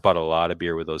have. I've bought a lot of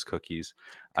beer with those cookies.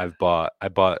 I bought,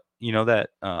 that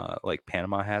like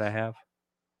Panama hat I have?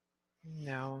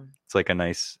 No. It's like I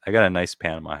got a nice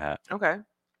Panama hat. Okay.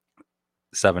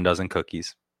 7 dozen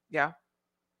cookies. Yeah.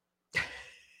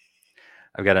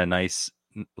 I've got a nice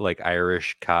like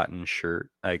Irish cotton shirt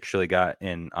I actually got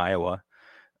in Iowa.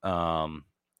 10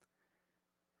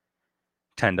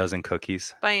 dozen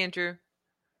cookies. Bye, Andrew.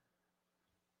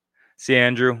 See you,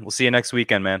 Andrew. We'll see you next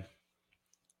weekend, man.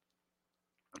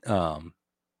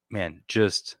 Man,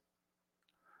 just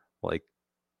like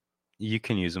you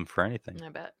can use them for anything. I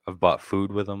bet. I've bought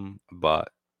food with them.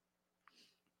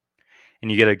 And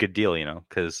you get a good deal,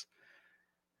 because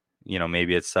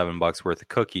maybe it's $7 worth of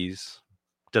cookies.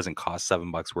 It doesn't cost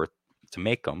 $7 worth to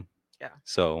make them. Yeah.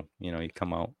 So you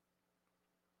come out.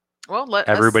 Well,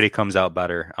 everybody comes out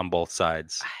better on both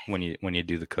sides when you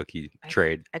do the cookie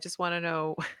trade. I just want to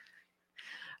know.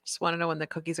 When the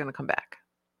cookies are going to come back.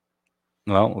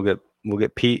 Well, we'll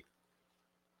get Pete.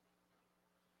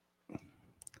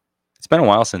 It's been a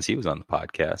while since he was on the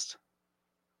podcast.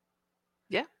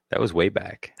 Yeah. That was way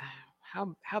back.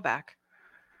 How back?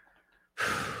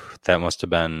 That must have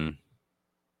been.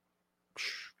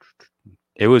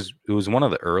 It was one of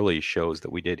the early shows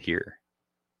that we did here.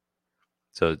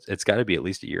 So it's got to be at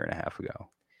least a year and a half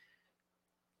ago.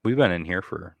 We've been in here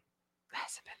for.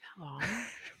 Has it been that long?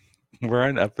 We're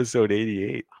on episode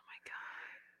 88. Oh my god.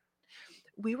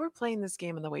 We were playing this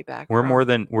game on the way back.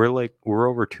 We're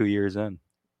over 2 years in.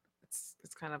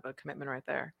 It's kind of a commitment right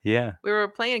there. Yeah. We were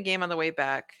playing a game on the way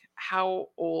back.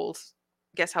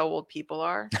 Guess how old people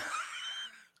are?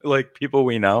 Like people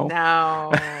we know?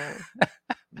 No.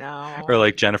 No. Or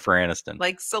like Jennifer Aniston.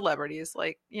 like celebrities,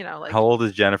 like, you know, like, How old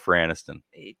is Jennifer Aniston?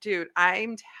 dude,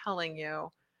 I'm telling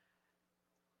you,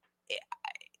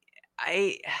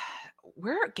 I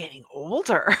we're getting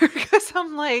older because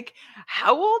I'm like,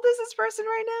 how old is this person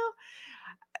right now?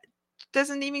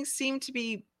 Doesn't even seem to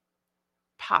be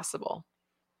possible.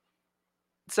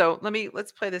 So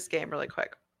let's play this game really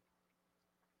quick.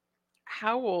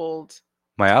 How old?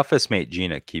 My office mate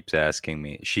Gina keeps asking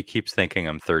me. She keeps thinking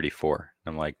I'm 34.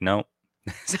 I'm like, no,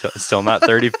 still not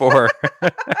 34.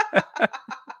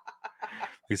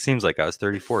 It seems like I was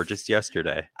 34 just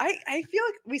yesterday. I feel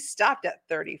like we stopped at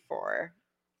 34.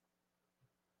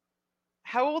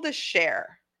 How old is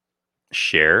Cher?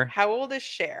 Cher? How old is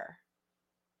Cher?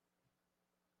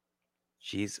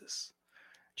 Jesus.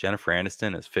 Jennifer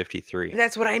Aniston is 53.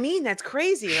 That's what I mean. That's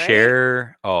crazy, right?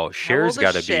 Cher. Oh, Cher's old is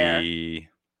got to Cher? be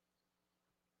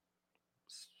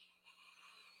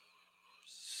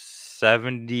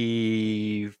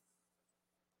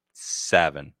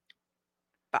 77.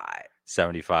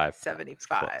 75.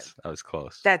 75. I was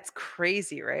close. That's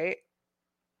crazy, right?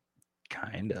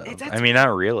 Kind of. That's- I mean, not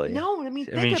really. No, I mean,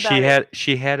 think I mean, about it.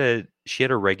 she had a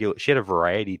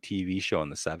variety TV show in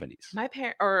the 70s. My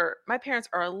parents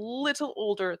are a little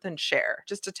older than Cher,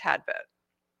 just a tad bit.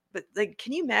 But like,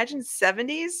 can you imagine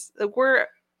 70s? Like, we're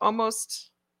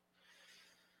almost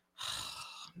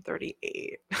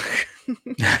 38.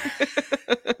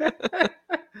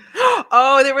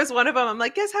 Oh, there was one of them. I'm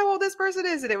like, guess how old this person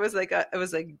is? And it was like,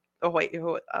 oh wait, give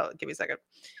me a second.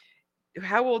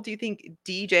 How old do you think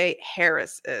DJ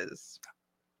Harris is?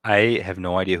 I have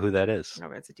no idea who that is.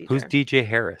 No, it's a DJ. Who's DJ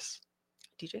Harris?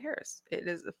 DJ Harris. It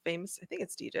is a famous, I think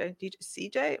it's DJ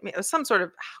CJ. I mean, it was some sort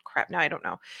of crap. Now I don't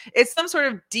know. It's some sort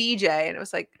of DJ, and it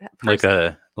was like Like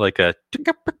a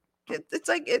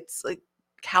it's like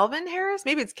Calvin Harris.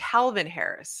 Maybe it's Calvin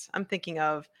Harris. I'm thinking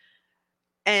of,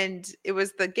 and it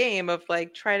was the game of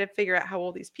like try to figure out how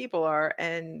old these people are,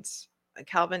 and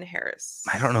Calvin Harris.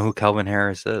 I don't know who Calvin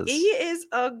Harris is. He is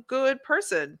a good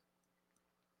person.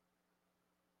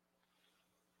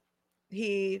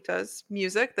 He does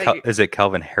music. Is it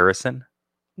Calvin Harrison?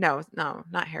 No,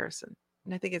 not Harrison.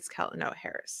 And I think it's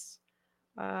Harris.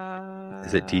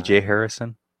 Is it DJ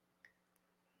Harrison?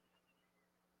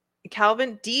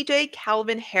 DJ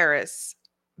Calvin Harris.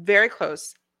 Very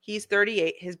close. He's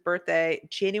 38. His birthday,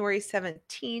 January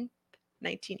 17th,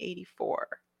 1984.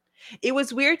 It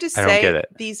was weird to I don't get say it.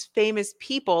 these famous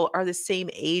people are the same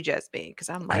age as me because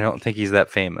I'm like, I don't think he's that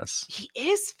famous. he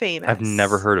is famous. I've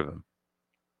never heard of him.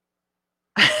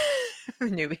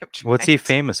 Newbie, I'm What's he trying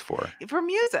famous for? for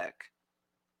music.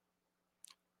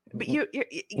 But you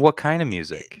What kind of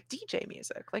music? DJ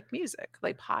music,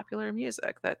 like popular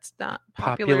music. That's not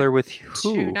Popular with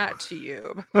who? not to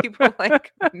you, but people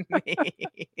like me.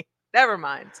 Never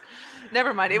mind.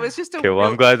 It was just a Okay, well,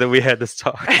 I'm glad that we had this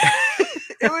talk.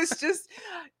 It was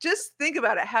just think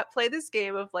about it. Play this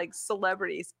game of like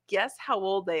celebrities. Guess how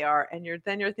old they are, and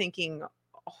you're thinking,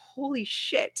 holy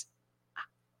shit,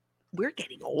 we're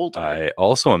getting older. I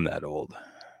also am that old.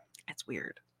 That's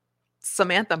weird.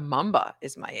 Samantha Mumba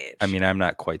is my age. I mean, I'm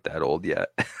not quite that old yet.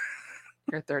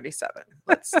 You're 37.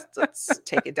 Let's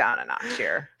take it down a notch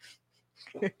here.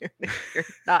 You're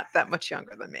not that much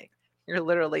younger than me. You're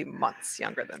literally months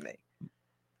younger than me.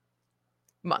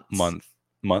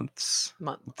 Months.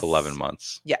 11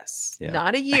 months. Yes. Yeah.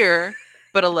 Not a year,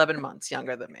 but 11 months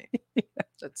younger than me.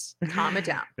 Let's calm it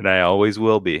down. And I always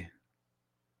will be.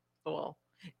 Well,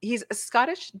 he's a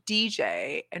Scottish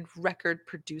DJ and record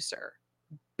producer.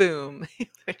 Boom.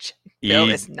 Which Bill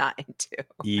is not into.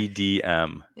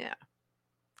 EDM. Yeah.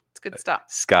 It's good stuff.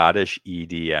 Scottish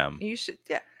EDM. You should,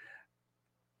 yeah.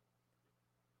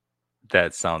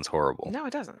 That sounds horrible. No,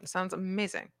 it doesn't. It sounds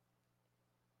amazing.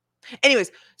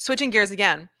 Anyways, switching gears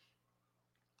again.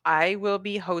 I will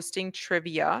be hosting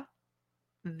trivia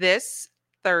this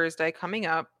Thursday coming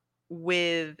up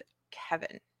with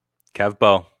Kevin.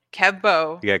 Kevbo.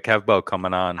 Kevbo. You got Kevbo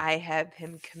coming on. I have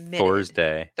him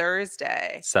committed.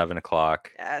 Thursday. 7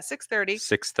 o'clock. 6:30.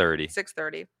 6:30.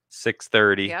 6:30.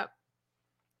 6:30. Yep.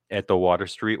 At the Water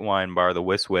Street Wine Bar, the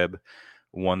Wiswib,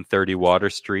 130 Water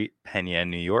Street, Penn,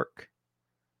 New York.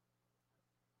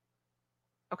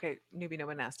 Okay, newbie, no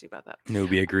one asked you about that.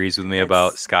 Newbie agrees with me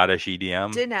about Scottish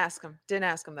EDM. Didn't ask him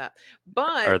that.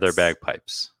 But Are there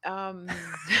bagpipes?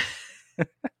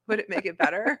 Would it make it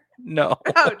better? No.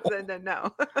 Oh,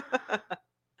 no.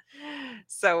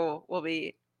 So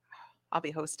I'll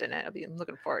be hosting it. I'm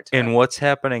looking forward to it. And what's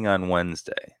happening on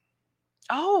Wednesday?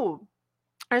 Oh,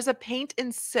 there's a paint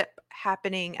and sip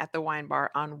happening at the wine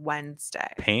bar on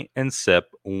Wednesday. Paint and Sip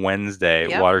Wednesday,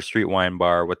 Yep. Water Street Wine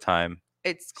Bar. What time?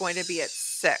 It's going to be at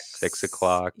 6. 6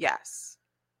 o'clock. Yes.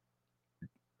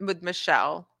 With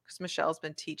Michelle, because Michelle's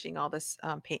been teaching all this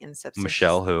paint and sip. So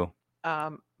Michelle who?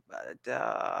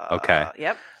 Okay.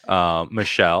 Yep.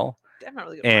 Michelle. I'm not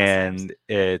really good with last names. And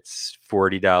it's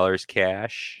 $40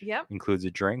 cash. Yep. Includes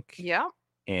a drink. Yep.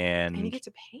 And you get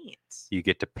to paint. You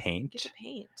get to paint.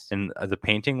 And the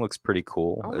painting looks pretty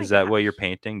cool. Oh Is my that what you're gosh.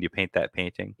 painting? Do you paint that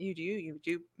painting?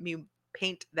 You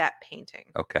paint that painting.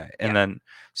 Okay. And Yeah. then,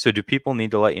 so do people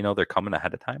need to let you know they're coming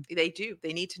ahead of time? They do.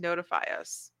 They need to notify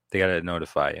us. They got to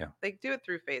notify you. They do it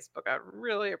through Facebook. I'd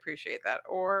really appreciate that.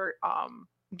 Or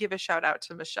give a shout out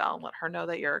to Michelle and let her know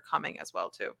that you're coming as well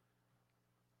too.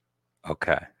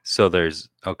 Okay. So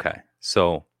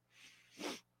So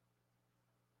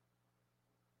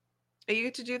You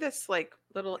get to do this like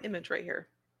little image right here.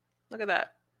 Look at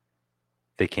that.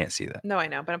 they can't see that. No, I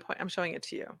know, but I'm showing it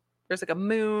to you. There's like a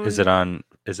moon. Is it on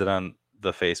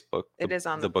the Facebook? It is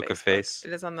on the Book of Facebook. Face?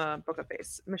 It is on the Book of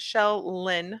Face. Michelle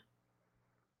Lynn.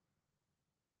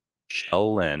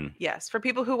 Michelle Lynn. Yes, for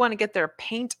people who want to get their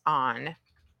paint on,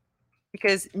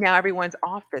 because now everyone's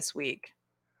off this week.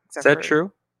 Is that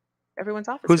true? Everyone's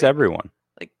off. This Who's week. everyone?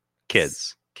 Like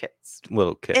Kids. Kids.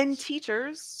 Little kids. And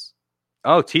teachers.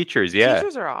 Oh, teachers. Yeah.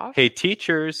 Teachers are off. Hey,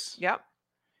 teachers. Yep.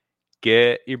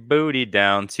 Get your booty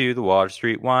down to the Water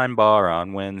Street Wine Bar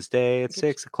on Wednesday at Get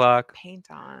 6 o'clock. Paint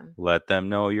on. Let them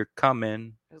know you're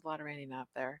coming. There's a lot of raining up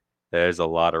there. There's a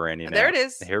lot of raining. There it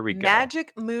is. Here we go.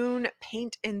 Magic Moon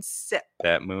Paint and Sip.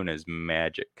 That moon is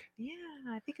magic. Yeah,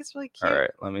 I think it's really cute. All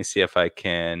right. Let me see if I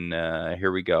can.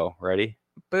 Here we go. Ready?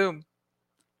 Boom.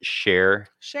 Share.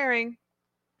 Sharing.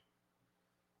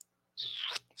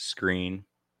 Screen.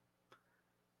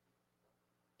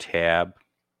 Tab.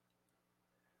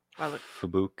 Wow,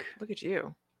 Fabook. look at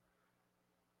you.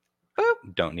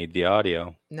 Boop. Don't need the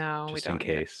audio. No, we Just don't. in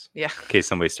need it. case. Yeah. In case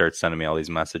somebody starts sending me all these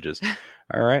messages.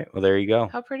 All right. Well, there you go.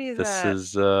 How pretty is This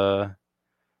that?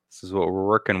 is what we're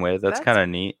working with. That's That's- kind of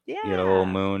neat. You get a little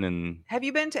yeah. moon and Have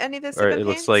you been to any of this? or it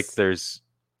looks like there's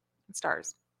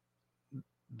stars.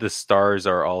 the stars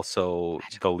are also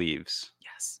Magical. the leaves.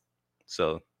 Yes.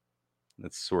 So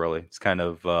it's swirly. It's kind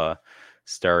of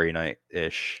Starry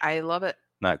Night-ish. I love it.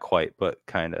 Not quite, but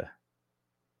kind of.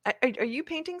 Are you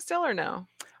painting still or no?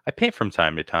 I paint from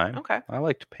time to time. Okay. I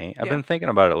like to paint. I've Yeah. been thinking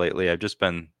about it lately. I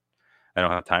don't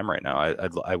have time right now.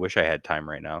 I wish I had time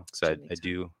right now because Me I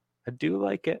too. do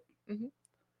like it.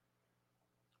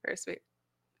 Very sweet.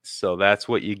 So that's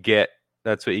what you get.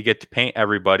 That's what you get to paint,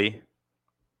 everybody.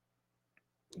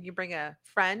 You can bring a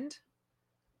friend.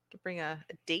 You can bring a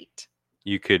date.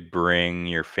 You could bring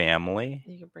your family.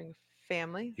 You can bring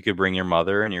family. You could bring your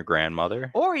mother and your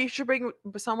grandmother. Or you should bring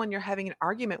someone you're having an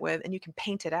argument with and you can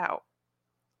paint it out.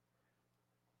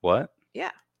 What?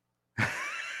 Yeah.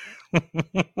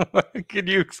 Could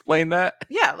you explain that?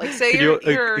 Yeah. Like say Could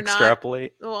you're you not.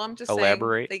 extrapolate? Well, I'm just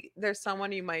elaborate? saying like, there's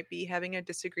someone you might be having a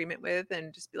disagreement with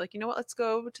and just be like, you know what, let's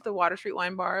go to the Water Street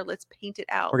Wine Bar. Let's paint it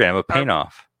out. We're gonna have a Our paint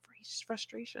off.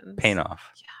 Frustrations. Paint off.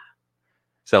 Yeah.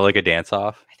 Is that like a dance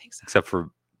off? I think so. Except for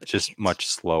The just paint. much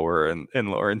slower and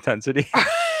lower intensity.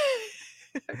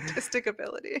 Artistic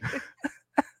ability.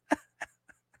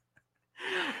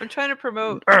 I'm trying to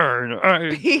promote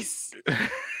peace.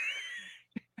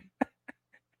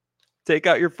 Take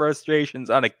out your frustrations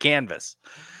on a canvas.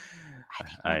 I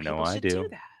think I more know people I should do.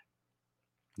 that.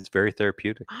 It's very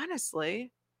therapeutic.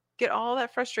 Honestly, get all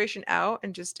that frustration out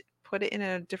and just put it in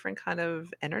a different kind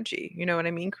of energy. You know what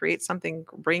I mean? Create something,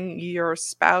 bring your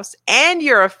spouse and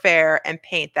your affair and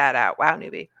paint that out. Wow,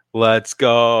 newbie. Let's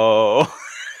go.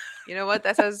 You know what?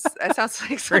 That sounds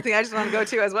like something I just want to go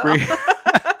to as well. bring-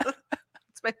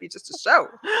 This might be just a show.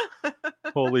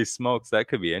 Holy smokes, that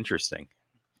could be interesting.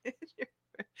 Is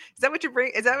that what you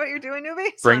bring? Is that what you're doing,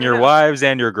 newbie? Just Bring wanna your know. wives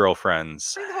and your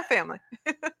girlfriends. Bring the whole family.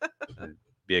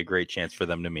 Be a great chance for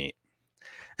them to meet.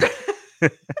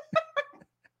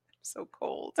 So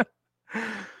cold.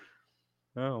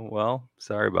 Oh, well,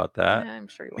 sorry about that. Yeah, I'm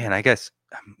sure you will. Man, I guess,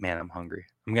 I'm hungry.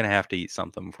 I'm going to have to eat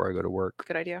something before I go to work.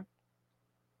 Good idea.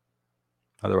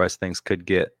 Otherwise, things could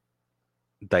get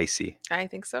dicey. I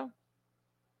think so.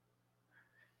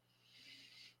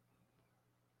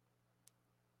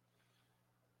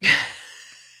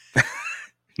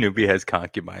 Newbie has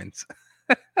concubines.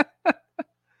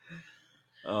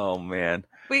 Oh, man.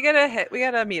 We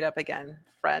gotta meet up again,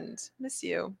 friend. Miss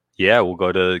you. Yeah, we'll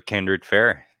go to Kindred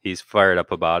Fair. He's fired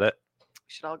up about it. We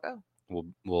should all go.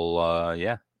 We'll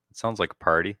yeah. It sounds like a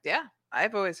party. Yeah,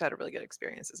 I've always had really good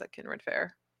experiences at Kindred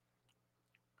Fair.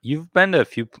 You've been to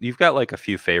you've got like a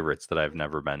few favorites that I've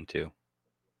never been to.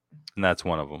 And that's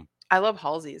one of them. I love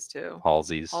Halsey's too.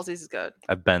 Halsey's. Halsey's is good.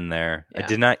 I've been there. I Yeah.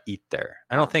 did not eat there.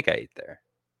 I don't Oh. think I ate there.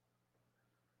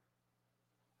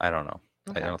 I don't know.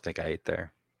 Okay. I don't think I ate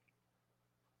there.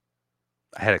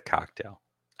 I had a cocktail.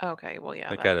 Okay. Well, yeah.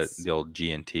 I got That's, the old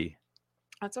G&T.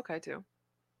 that's okay too.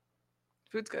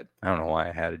 Food's good. I don't know why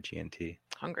I had a G&T.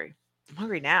 Hungry. I'm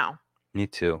hungry now. Me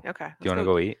too. Okay. Do you want to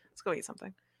go eat? Let's go eat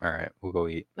something. All right, we'll go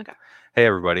eat. Okay. Hey,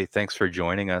 everybody. Thanks for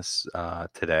joining us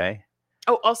today.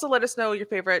 Oh, also let us know your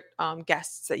favorite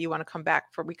guests that you want to come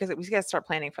back for, because we got to start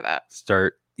planning for that.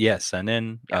 Send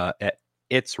in Yeah. at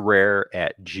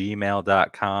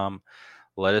itsrare@gmail.com.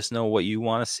 Let us know what you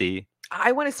want to see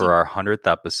I want to see for our 100th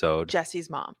episode. Jesse's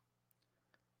mom.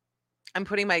 I'm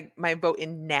putting my vote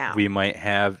in now. We might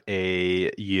have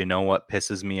a "You Know What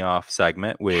Pisses Me Off"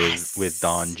 segment with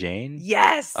Dawn Yes. Jane.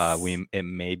 Yes. It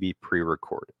may be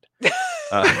pre-recorded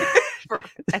for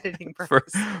editing for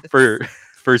purposes.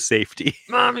 for safety.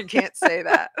 Mom, you can't say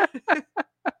that.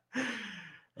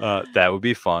 That would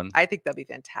be fun. I think that'd be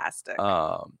fantastic.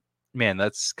 Man,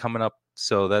 that's coming up.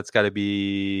 So that's got to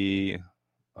be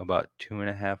about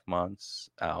 2.5 months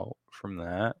out from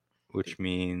that, which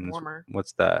means Warmer.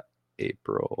 what's that?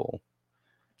 April,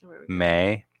 Where we go.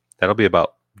 May. That'll be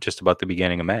just about the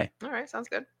beginning of May. All right, sounds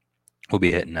good. We'll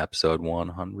be hitting episode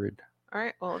 100. All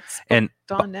right, well, it's And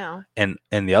done now. and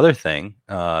the other thing,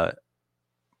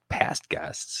 past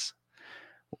guests,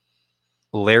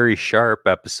 Larry Sharp,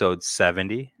 episode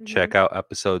 70. Check out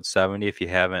episode 70 if you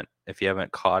haven't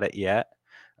caught it yet.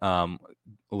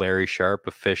 Larry Sharp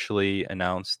officially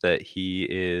announced that he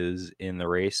is in the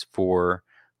race for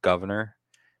governor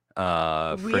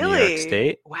for New York Really?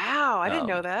 State. Wow, I didn't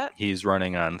know Um, that. He's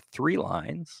running on 3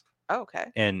 lines. Oh,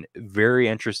 okay. And very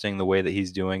interesting the way that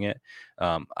he's doing it.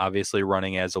 Obviously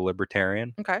running as a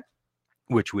libertarian, Okay.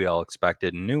 which we all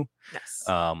expected and knew. Yes.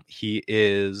 He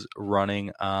is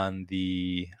running on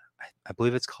I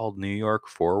believe it's called New York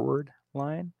Forward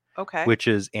line, okay. which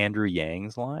is Andrew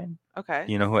Yang's line. Okay.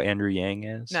 You know who Andrew Yang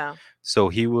is? No. So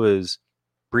he was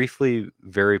briefly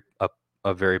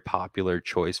a very popular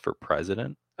choice for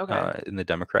president Okay. in the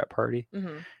Democrat Party.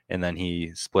 hmm And then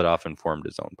he split off and formed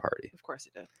his own party. Of course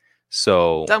he did.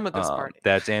 So Done with this party.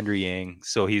 That's Andrew Yang.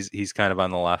 So he's kind of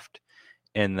on the left.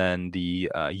 And then the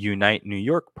Unite New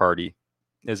York Party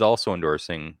is also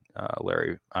endorsing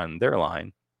Larry on their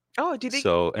line. Oh, do you think?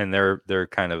 So, and they're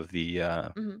kind of the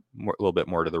Mhm. a little bit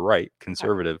more to the right,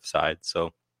 conservative side.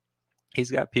 So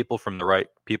he's got people from the right,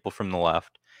 people from the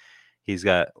left. He's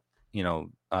got,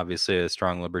 obviously a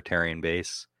strong libertarian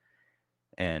base,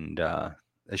 and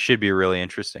it should be really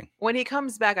interesting. When he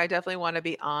comes back, I definitely want to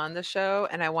be on the show,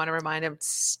 and I want to remind him,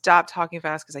 stop talking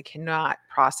fast because I cannot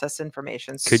process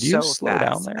information. Could you so slow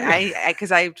down fast. there?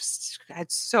 Because I just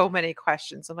had so many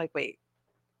questions. I'm like, wait,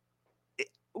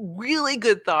 really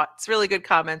good thoughts, really good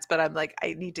comments, but I'm like,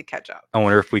 I need to catch up. I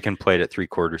wonder if we can play it at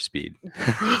 3/4 speed.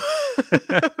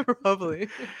 Probably.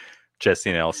 Jesse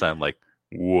and Elle sound like,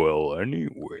 well,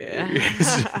 anyways.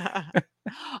 Yeah.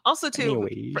 Also, too,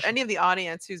 Anyways. for any of the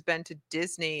audience who's been to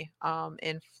Disney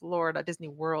in Florida, Disney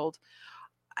World,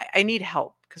 I need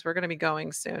help because we're going to be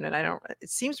going soon, and it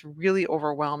seems really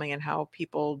overwhelming in how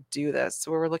people do this.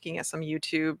 So we're looking at some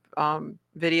YouTube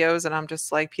videos, and I'm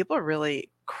just like, people are really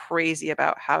crazy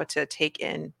about how to take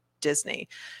in Disney.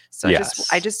 So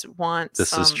I just want This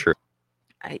some is true.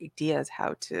 ideas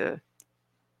how to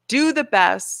do the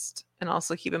best, and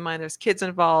also keep in mind there's kids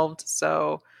involved,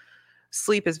 so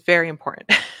sleep is very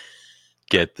important.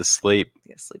 Get the sleep.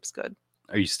 Yeah, sleep's good.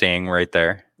 Are you staying right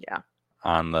there Yeah.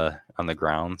 on the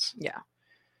grounds? Yeah.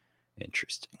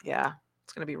 Interesting. Yeah.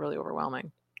 It's going to be really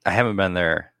overwhelming. I haven't been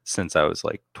there since I was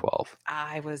like 12.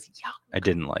 I was young. I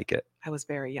didn't like it. I was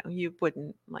very young. You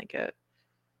wouldn't like it.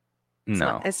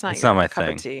 No, It's not it's your not my cup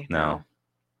thing. of tea. No.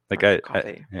 Like Not I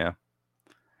coffee. yeah.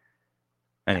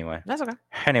 Anyway. That's okay.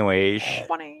 Anyways,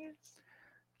 20s.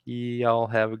 y'all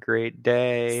have a great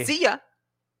day. See ya.